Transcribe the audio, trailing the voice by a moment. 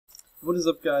What is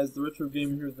up, guys? The Retro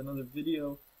Gamer here with another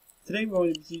video. Today I'm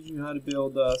going to be teaching you how to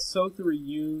build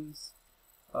SO3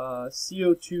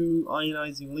 CO2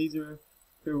 ionizing laser.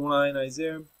 Here one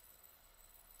ionizer.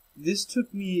 This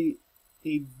took me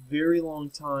a very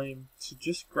long time to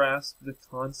just grasp the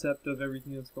concept of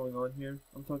everything that's going on here.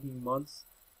 I'm talking months.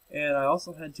 And I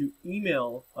also had to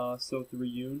email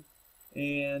SO3,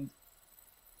 and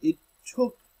it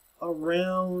took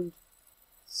around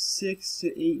 6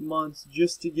 to 8 months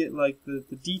just to get like the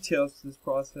details to this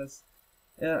process,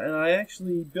 and I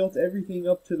actually built everything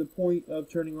up to the point of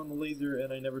turning on the laser,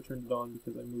 and I never turned it on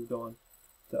because I moved on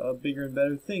to bigger and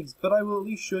better things. But I will at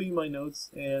least show you my notes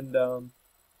and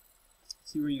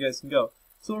see where you guys can go.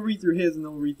 So we'll read through his and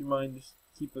then we'll read through mine, just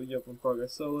keep you up on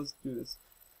progress. So let's do this.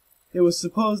 It was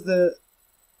supposed that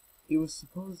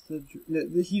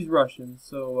he's Russian,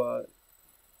 so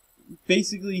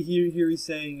basically here he's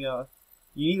saying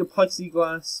you need a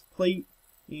plexiglass plate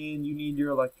and you need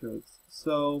your electrodes.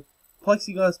 So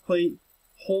plexiglass plate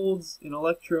holds an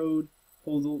electrode,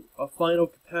 holds a final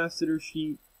capacitor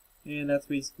sheet, and that's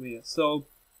basically it. So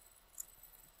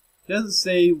it doesn't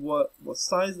say what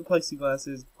size the plexiglass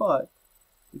is, but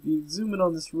if you zoom in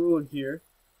on this ruler here,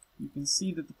 you can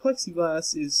see that the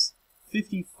plexiglass is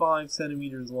 55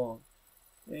 centimeters long,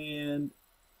 and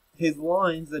his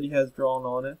lines that he has drawn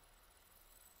on it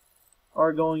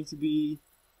are going to be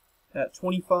at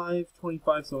 25,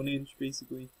 so an inch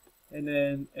basically, and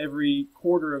then every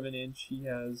quarter of an inch he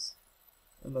has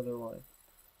another line.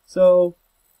 So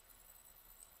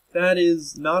that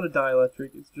is not a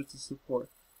dielectric, it's just a support.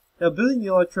 Now building the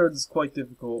electrodes is quite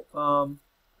difficult, and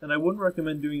I wouldn't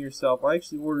recommend doing it yourself. I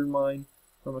actually ordered mine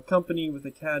from a company with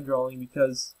a CAD drawing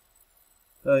because,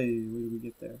 where did we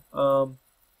get there? So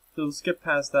we'll skip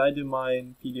past that. I did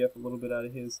mine PDF a little bit out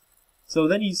of his. So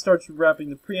then he starts wrapping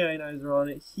the pre-ionizer on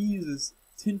it. He uses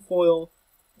tin foil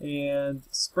and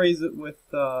sprays it with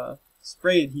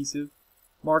spray adhesive,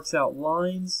 marks out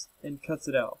lines, and cuts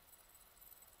it out.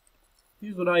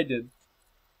 Here's what I did.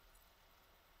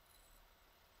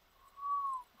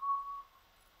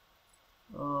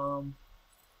 Oh,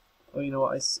 you know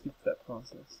what? I skipped that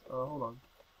process. Hold on.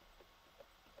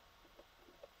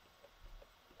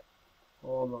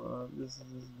 Hold on. This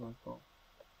is my fault.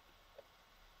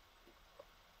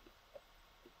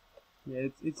 Yeah,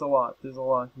 it's a lot. There's a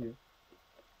lot here.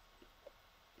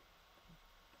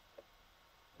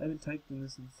 I haven't typed in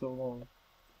this in so long.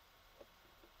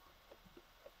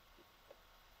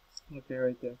 Okay,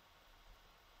 right there.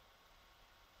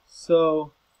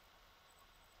 So,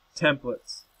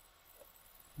 templates.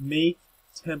 Make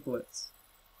templates.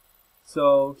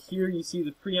 So here you see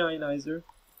the pre-ionizer.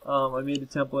 I made a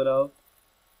template of.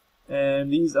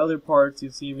 And these other parts,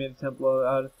 you see I made a template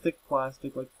out of thick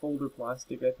plastic, like folder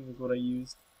plastic, I think is what I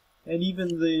used. And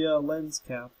even the lens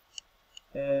cap.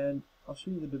 And I'll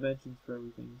show you the dimensions for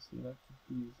everything so you're not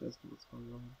confused as to what's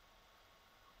going on.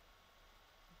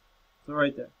 So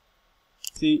right there.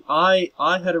 See, I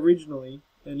had originally,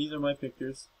 and these are my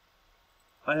pictures,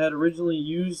 I had originally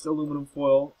used aluminum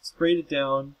foil, sprayed it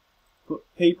down, put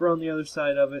paper on the other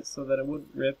side of it so that it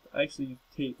wouldn't rip. I actually used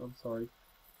tape, I'm sorry.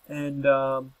 And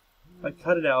I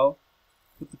cut it out,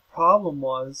 but the problem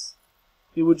was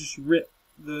it would just rip.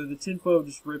 The tin foil would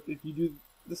just rip if you do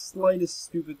the slightest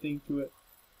stupid thing to it.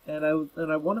 And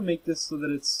I want to make this so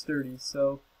that it's sturdy.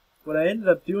 So what I ended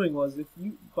up doing was, if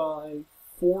you buy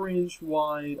 4-inch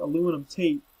wide aluminum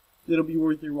tape, it'll be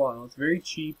worth your while. It's very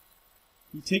cheap.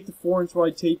 You take the 4-inch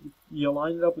wide tape, you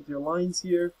line it up with your lines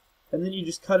here, and then you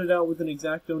just cut it out with an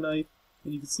X-Acto knife,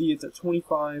 and you can see it's at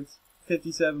 25,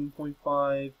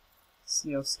 57.5.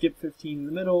 Skip 15 in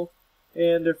the middle,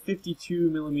 and they're 52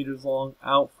 millimeters long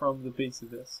out from the base of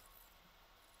this.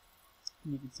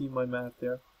 You can see my math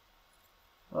there.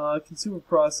 Consumer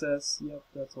process, yep,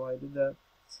 that's why I did that.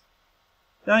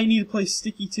 Now you need to place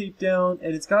sticky tape down,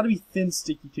 and it's got to be thin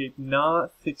sticky tape,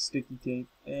 not thick sticky tape.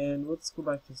 And let's go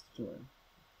back to this tutorial.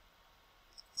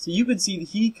 So you can see that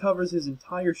he covers his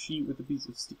entire sheet with a piece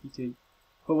of sticky tape.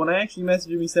 But when I actually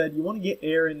messaged him, he said, you want to get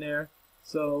air in there,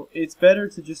 so it's better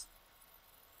to just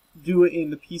do it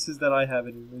in the pieces that I have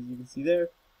it in, as you can see there.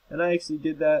 And I actually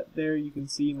did that. There you can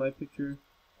see my picture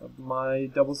of my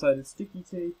double-sided sticky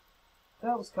tape.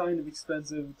 That was kind of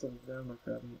expensive. It's over there, I'm not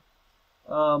grabbing it.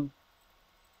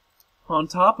 On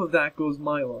top of that goes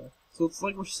Mylar. So it's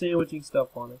like we're sandwiching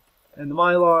stuff on it. And the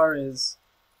Mylar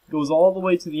goes all the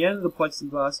way to the end of the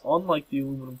plexiglass, unlike the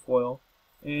aluminum foil.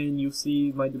 And you'll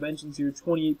see my dimensions here,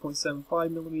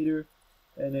 28.75 millimeter,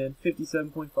 and then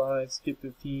 57.5, skip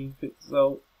 15,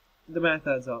 so the math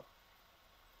adds up.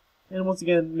 And once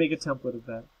again, make a template of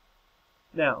that.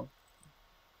 Now,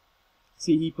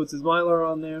 see, he puts his Mylar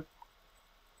on there,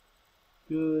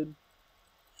 good.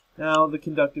 Now the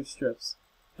conductive strips.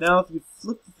 Now if you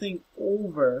flip the thing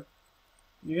over,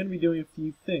 you're going to be doing a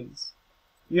few things.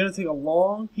 You're going to take a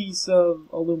long piece of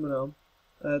aluminum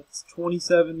that's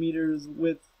 27 meters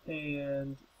width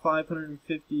and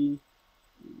 550,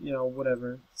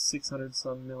 whatever, 600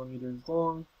 some millimeters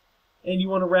long. And you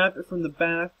want to wrap it from the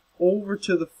back over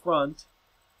to the front,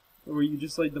 where you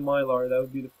just laid the mylar, that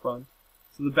would be the front.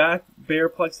 So the back, bare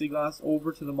plexiglass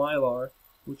over to the mylar,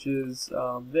 which is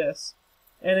this.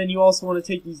 And then you also want to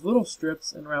take these little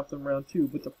strips and wrap them around too.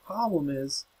 But the problem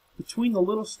is, between the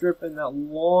little strip and that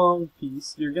long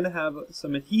piece, you're going to have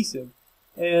some adhesive.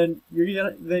 And you're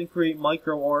going to then create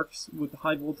micro arcs with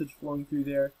high voltage flowing through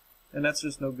there. And that's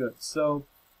just no good. So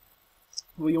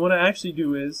what you want to actually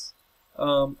do is,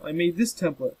 I made this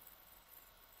template.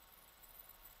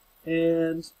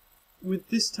 And with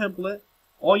this template,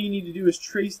 all you need to do is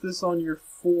trace this on your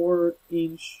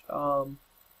 4-inch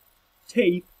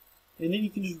tape. And then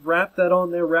you can just wrap that on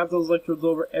there, wrap those electrodes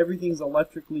over. Everything's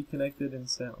electrically connected and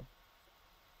sound.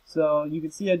 So you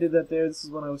can see I did that there. This is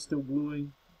when I was still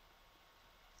gluing.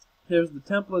 There's the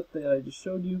template that I just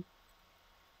showed you.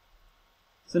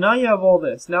 So now you have all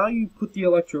this. Now you put the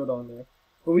electrode on there.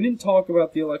 But we didn't talk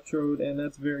about the electrode, and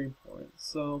that's very important.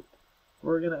 So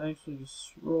we're going to actually just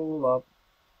scroll up.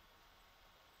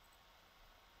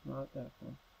 Not that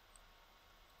one.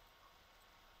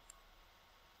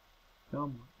 Come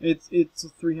on. It's a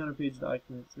 300-page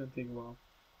document. It's going to take a while.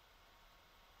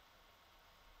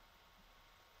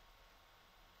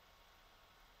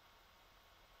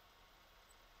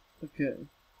 Okay.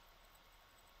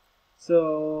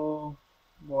 So,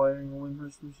 wiring a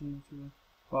Wimhurst machine to...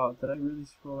 Wow, did I really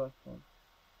scroll that far?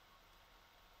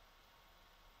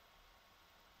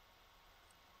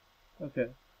 Okay.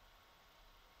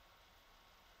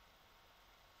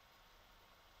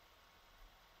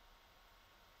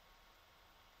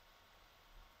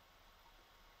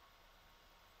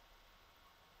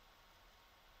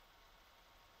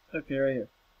 Okay, right here.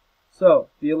 So,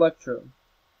 the electrode.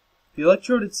 The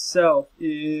electrode itself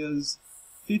is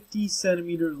 50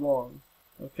 centimeters long,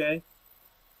 okay?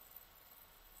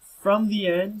 From the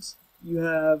end, you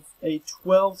have a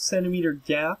 12 centimeter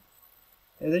gap,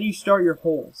 and then you start your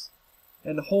holes.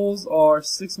 And the holes are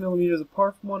 6 millimeters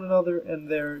apart from one another,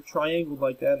 and they're triangled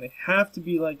like that, and they have to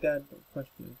be like that, don't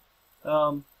question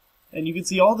it. And you can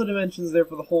see all the dimensions there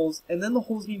for the holes, and then the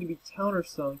holes need to be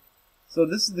countersunk. So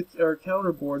this is the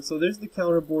counterboard. So there's the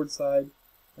counterboard side,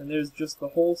 and there's just the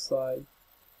hole side.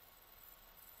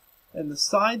 And the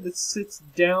side that sits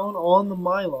down on the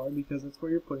mylar, because that's where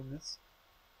you're putting this.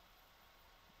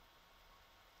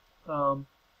 Oh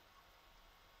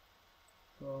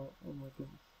my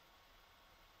goodness.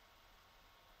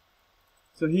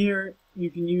 So here you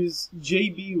can use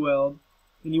JB weld,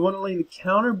 and you want to lay the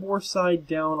counterbore side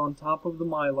down on top of the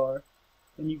mylar,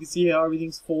 and you can see how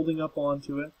everything's folding up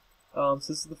onto it. So this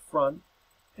is the front,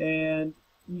 and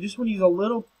you just want to use a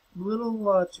little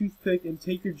toothpick and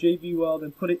take your JB weld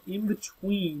and put it in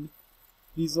between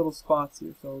these little spots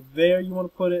here. So there you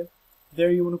want to put it, there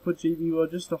you want to put JB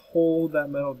weld just to hold that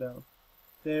metal down.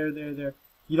 There, there, there.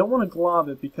 You don't want to glob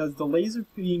it because the laser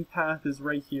beam path is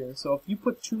right here. So if you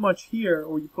put too much here,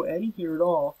 or you put any here at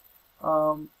all,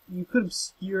 you could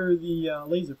obscure the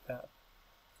laser path.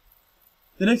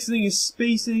 The next thing is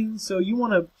spacing. So you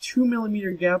want a 2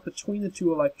 millimeter gap between the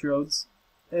two electrodes.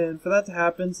 And for that to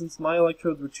happen, since my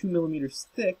electrodes were 2 millimeters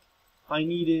thick, I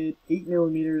needed 8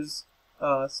 millimeters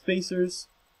spacers.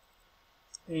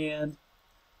 And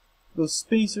those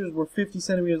spacers were 50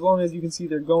 centimeters long. As you can see,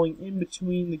 they're going in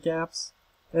between the gaps.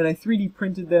 And I 3D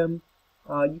printed them.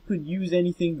 You could use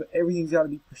anything, but everything's got to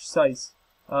be precise.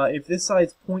 If this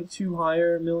side's 0.2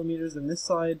 higher millimeters than this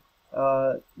side,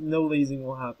 no lasing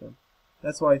will happen.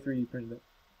 That's why I 3D printed it.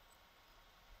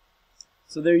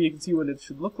 So there you can see what it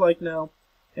should look like now.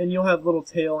 And you'll have little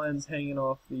tail ends hanging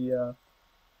off the...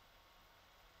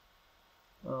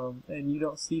 and you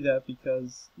don't see that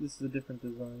because this is a different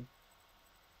design.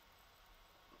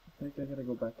 I think I gotta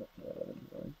go back up to that other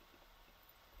design.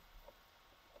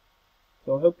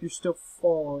 So I hope you're still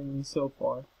following me so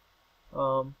far.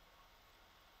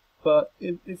 But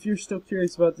if you're still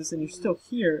curious about this and you're still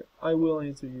here, I will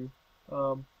answer you.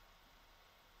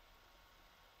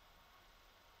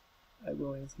 I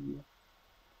will answer you.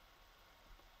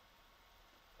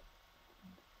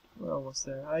 We're almost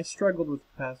there. I struggled with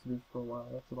capacitors for a while.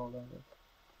 That's what all that is.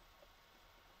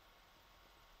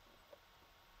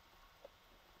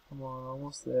 Come on,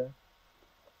 almost there.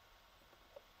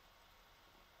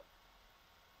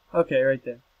 Okay, right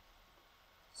there.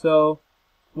 So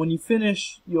when you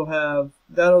finish, you'll have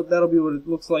that'll be what it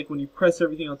looks like when you press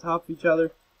everything on top of each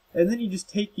other. And then you just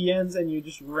take the ends and you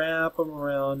just wrap them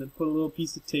around and put a little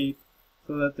piece of tape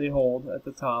so that they hold at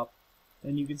the top.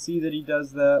 And you can see that he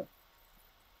does that.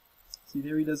 See,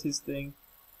 there he does his thing.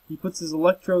 He puts his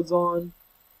electrodes on.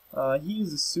 He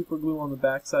uses super glue on the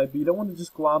backside, but you don't want to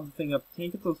just glob the thing up. You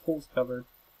can't get those holes covered.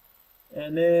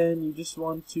 And then you just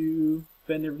want to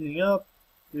bend everything up.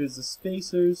 There's the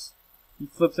spacers. He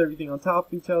flips everything on top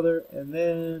of each other, and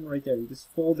then right there, he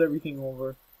just folds everything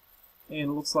over, and it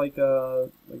looks like a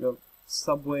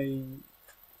Subway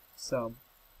sub.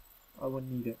 I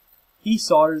wouldn't need it. He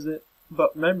solders it,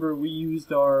 but remember we used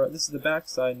this is the back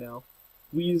side now.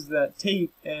 We used that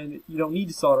tape, and you don't need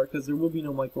to solder because there will be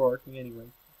no micro arcing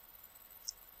anyway.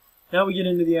 Now we get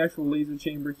into the actual laser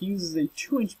chamber. He uses a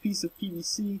 2-inch piece of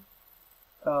PVC,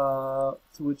 to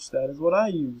which that is what I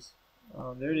use.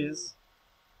 There it is.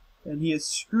 And he has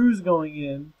screws going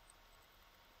in.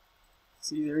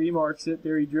 See, there he marks it,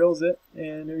 there he drills it,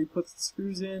 and there he puts the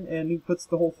screws in, and he puts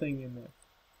the whole thing in there.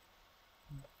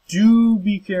 Do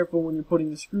be careful when you're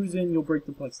putting the screws in, you'll break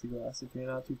the plexiglass if you're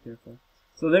not too careful.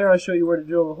 So there I show you where to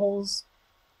drill the holes.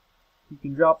 You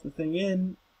can drop the thing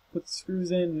in, put the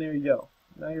screws in, and there you go.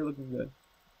 Now you're looking good.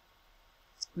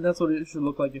 And that's what it should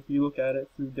look like if you look at it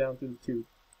down through the tube.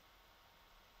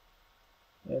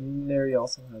 And there he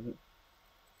also has it.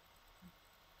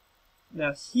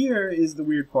 Now here is the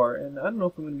weird part, and I don't know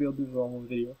if I'm going to be able to do this all in one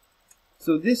video.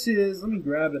 So this is, let me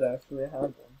grab it actually, I have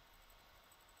one.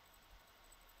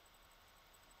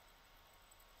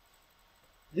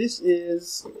 This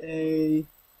is a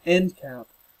end cap.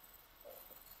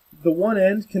 The one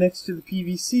end connects to the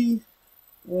PVC,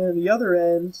 and the other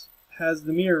end has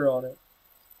the mirror on it.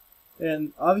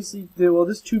 And obviously,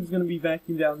 this tube's going to be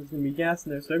vacuumed out, and there's going to be gas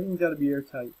in there, so everything's got to be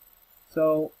airtight.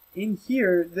 So in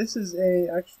here, this is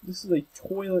a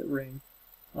toilet ring,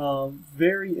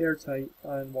 very airtight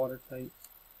and watertight.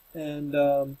 And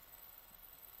so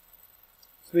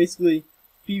basically,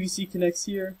 PVC connects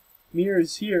here, mirror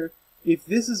is here. If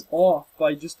this is off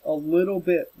by just a little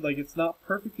bit, like it's not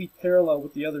perfectly parallel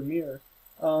with the other mirror,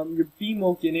 your beam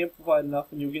won't get amplified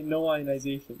enough, and you'll get no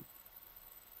ionization.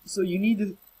 So you need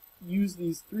to use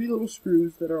these 3 little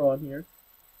screws that are on here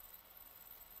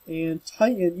and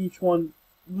tighten each one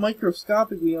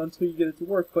microscopically until you get it to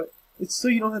work, but it's so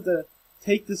you don't have to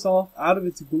take this off out of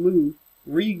its glue,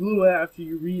 re-glue it after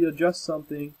you readjust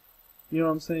something, you know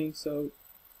what I'm saying? So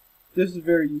this is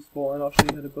very useful, and I'll show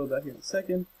you how to build that here in a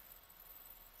second.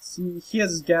 See, he has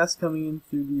his gas coming in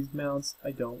through these mounts,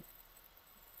 I don't.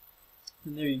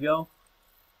 And there you go.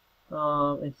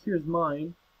 And here's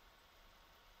mine.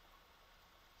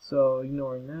 So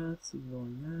ignoring that.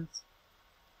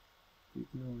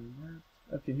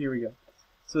 Okay, here we go.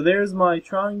 So there's my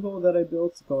triangle that I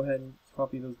built. Go ahead and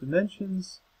copy those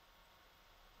dimensions.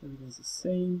 Everything's the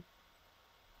same.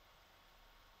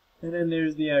 And then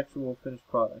there's the actual finished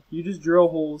product. You just drill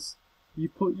holes. You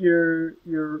put your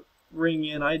ring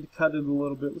in. I had to cut it a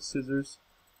little bit with scissors.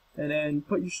 And then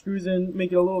put your screws in,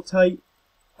 make it a little tight.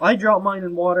 I dropped mine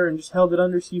in water and just held it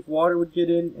under, see if water would get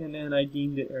in, and then I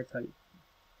deemed it airtight.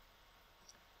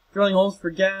 Drilling holes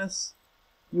for gas.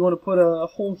 You want to put a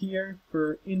hole here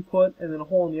for input, and then a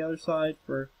hole on the other side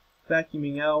for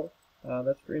vacuuming out.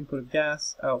 That's for input of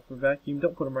gas, out for vacuum.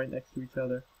 Don't put them right next to each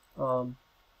other. Mine.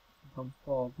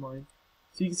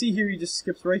 So you can see here he just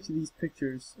skips right to these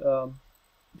pictures.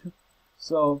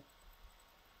 So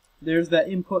there's that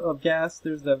input of gas,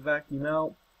 there's that vacuum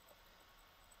out.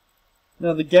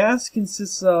 Now the gas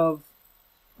consists of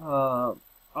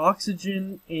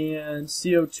oxygen and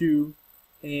CO2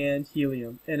 and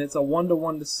helium, and it's a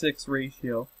 1:1 to 6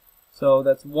 ratio. So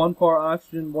that's 1 part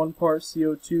oxygen, 1 part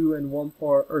CO2,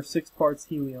 and 6 parts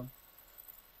helium.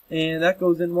 And that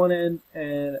goes in one end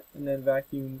and then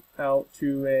vacuum out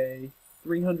to a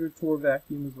 300 torr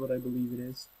vacuum is what I believe it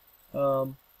is.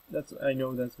 I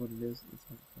know that's what it is.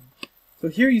 So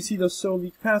here you see those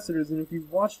Soviet capacitors, and if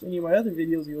you've watched any of my other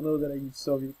videos, you'll know that I use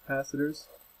Soviet capacitors.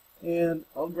 And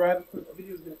I'll grab it, the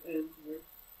video's going to end here.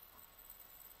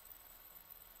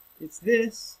 It's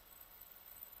this.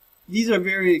 These are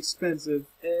very expensive,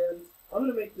 and I'm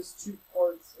going to make this 2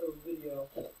 parts of video.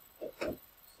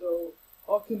 So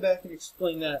I'll come back and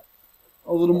explain that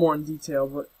a little more in detail,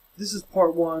 but this is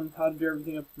part 1, how to do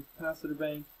everything up to the capacitor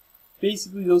bank.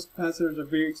 Basically, those capacitors are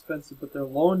very expensive, but they're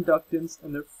low inductance,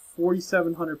 and they're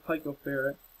 4700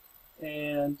 picofarad,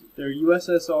 and they're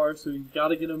USSR, so you got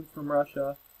to get them from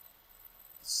Russia.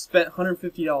 Spent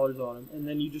 $150 on them, and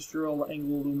then you just drill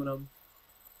angle aluminum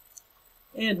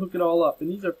and hook it all up. And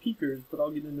these are peakers, but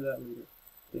I'll get into that later.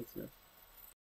 Thanks, guys.